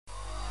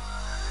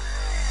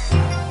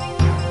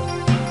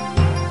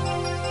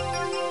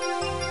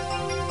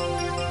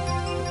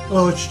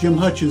Hello, it's Jim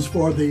Hutchins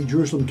for the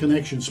Jerusalem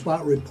Connection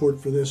Spot Report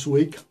for this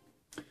week.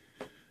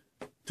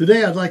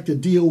 Today I'd like to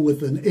deal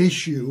with an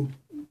issue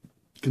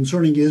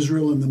concerning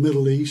Israel and the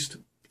Middle East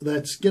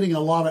that's getting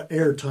a lot of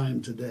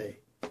airtime today,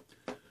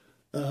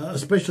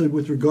 especially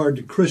with regard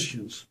to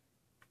Christians.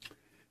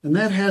 And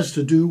that has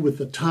to do with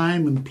the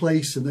time and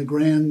place in the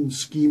grand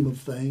scheme of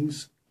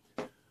things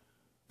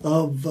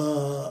of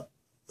the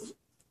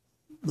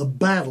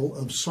battle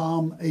of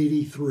Psalm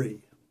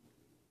 83.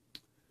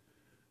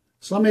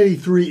 Psalm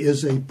 83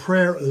 is a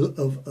prayer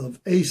of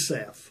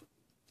Asaph.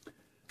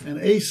 And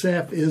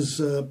Asaph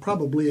is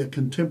probably a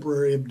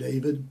contemporary of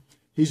David.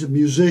 He's a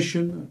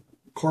musician,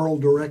 choral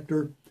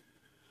director.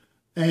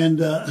 And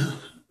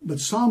but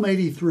Psalm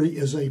 83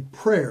 is a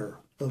prayer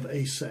of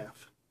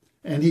Asaph.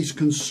 And he's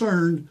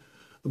concerned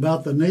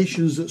about the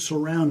nations that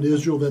surround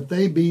Israel, that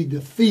they be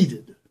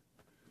defeated.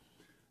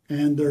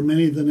 And there are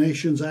many of the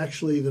nations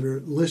actually that are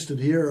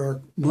listed here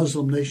are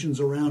Muslim nations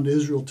around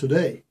Israel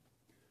today.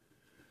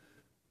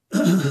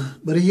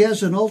 But he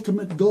has an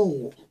ultimate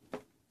goal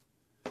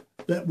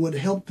that would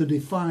help to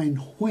define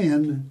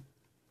when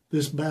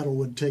this battle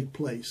would take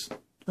place.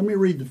 Let me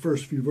read the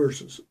first few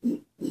verses.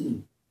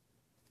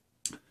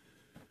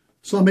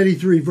 Psalm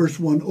 83, verse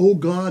 1, O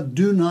God,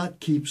 do not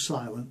keep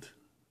silent.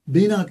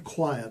 Be not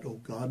quiet, O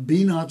God,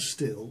 be not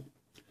still.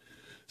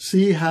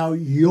 See how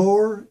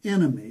your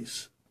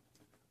enemies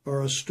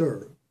are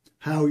astir,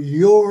 how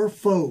your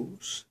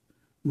foes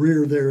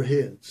rear their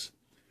heads.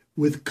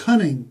 With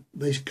cunning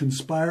they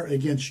conspire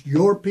against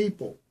your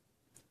people.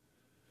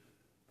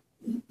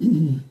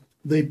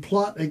 They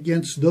plot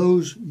against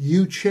those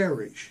you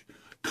cherish.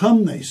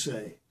 Come, they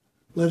say,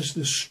 let us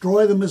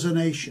destroy them as a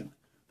nation,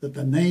 that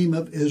the name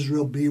of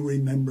Israel be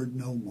remembered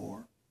no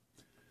more.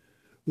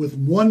 With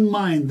one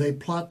mind they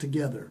plot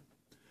together.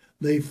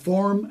 They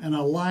form an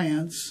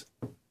alliance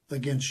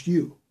against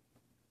you.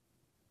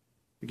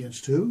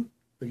 Against who?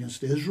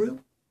 Against Israel?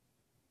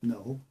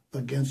 No,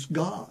 against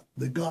God,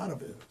 the God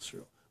of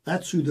Israel.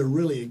 That's who they're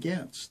really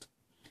against.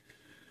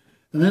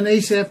 And then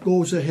Asaph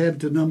goes ahead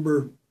to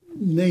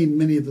name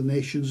many of the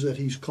nations that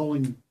he's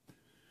calling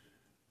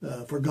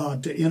for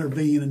God to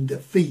intervene and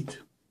defeat,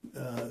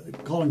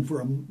 calling for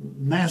a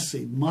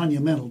massive,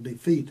 monumental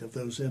defeat of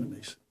those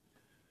enemies.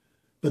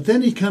 But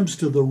then he comes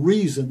to the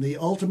reason, the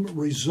ultimate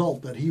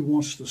result that he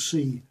wants to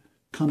see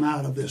come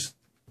out of this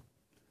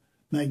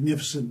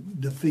magnificent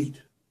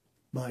defeat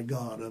by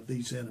God of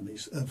these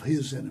enemies, of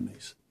his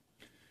enemies.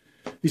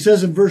 He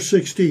says in verse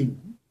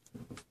 16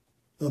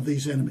 of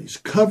these enemies,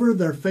 cover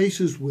their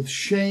faces with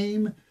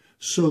shame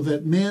so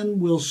that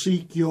men will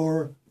seek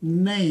your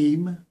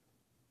name,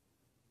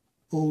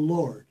 O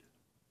Lord.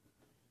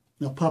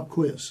 Now, pop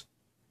quiz.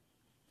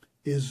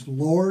 Is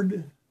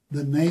Lord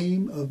the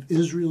name of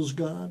Israel's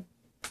God?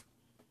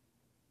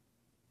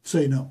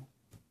 Say no.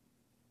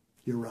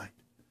 You're right.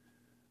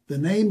 The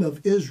name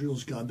of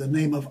Israel's God, the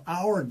name of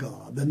our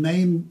God, the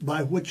name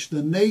by which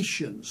the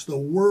nations, the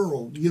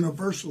world,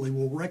 universally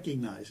will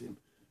recognize him,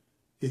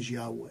 is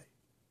Yahweh.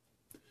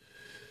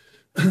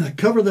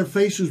 Cover their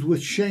faces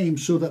with shame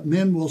so that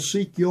men will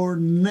seek your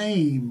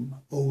name,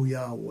 O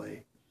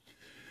Yahweh.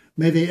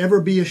 May they ever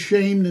be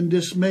ashamed and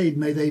dismayed.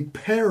 May they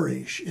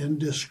perish in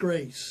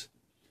disgrace.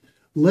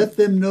 Let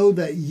them know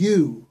that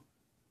you,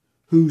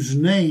 whose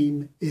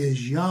name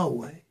is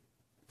Yahweh,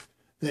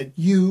 that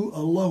you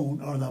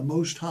alone are the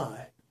Most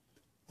High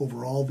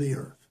over all the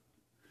earth.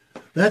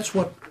 That's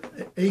what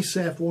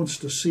Asaph wants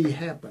to see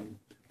happen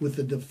with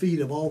the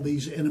defeat of all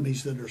these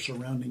enemies that are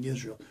surrounding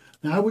Israel.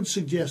 Now, I would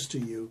suggest to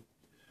you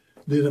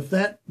that if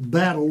that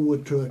battle were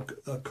to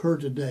occur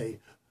today,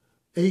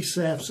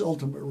 Asaph's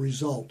ultimate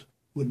result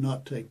would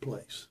not take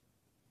place.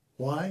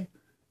 Why?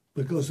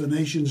 Because the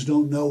nations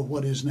don't know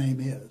what his name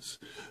is.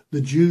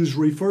 The Jews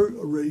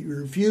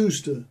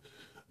refuse to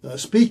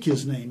speak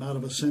his name out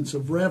of a sense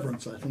of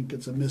reverence. I think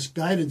it's a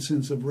misguided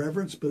sense of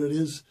reverence, but it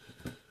is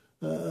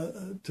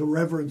to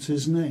reverence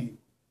his name.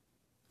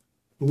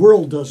 The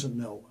world doesn't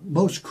know.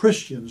 Most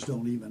Christians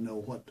don't even know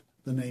what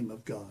the name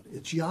of God.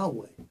 It's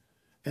Yahweh.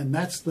 And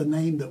that's the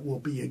name that will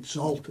be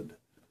exalted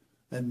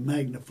and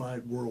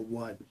magnified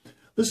worldwide.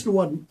 Listen to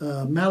what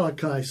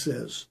Malachi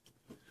says.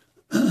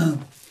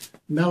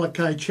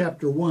 Malachi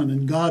chapter 1,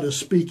 and God is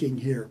speaking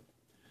here.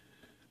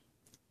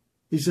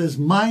 He says,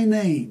 my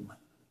name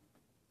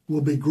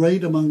will be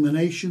great among the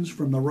nations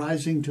from the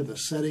rising to the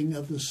setting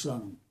of the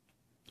sun.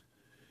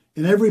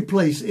 In every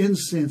place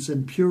incense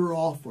and pure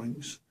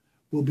offerings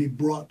will be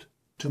brought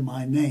to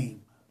my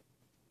name,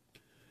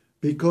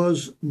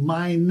 because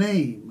my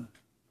name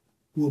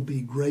will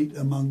be great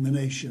among the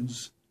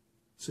nations,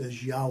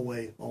 says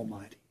Yahweh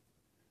Almighty.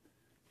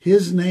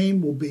 His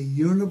name will be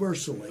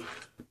universally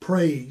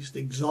praised,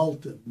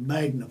 exalted,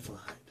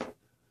 magnified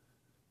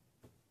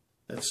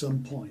at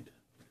some point.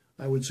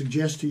 I would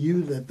suggest to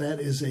you that that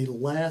is a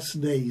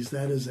last days,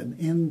 that is an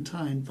end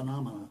time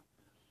phenomenon.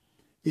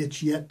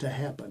 It's yet to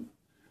happen.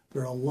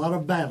 There are a lot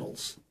of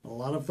battles, a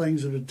lot of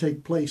things that will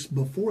take place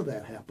before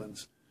that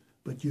happens,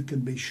 but you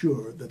can be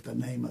sure that the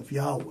name of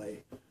Yahweh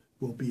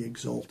will be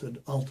exalted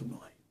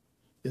ultimately.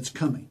 It's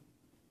coming.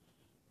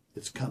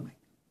 It's coming.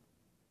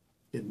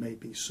 It may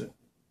be soon.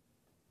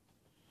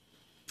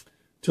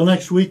 Till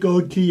next week,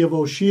 Od Ki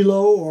Yavo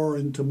Shiloh, or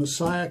until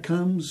Messiah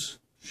comes,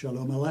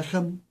 Shalom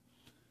Aleichem,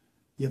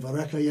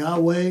 Yevarecha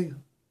Yahweh.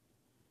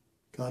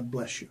 God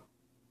bless you.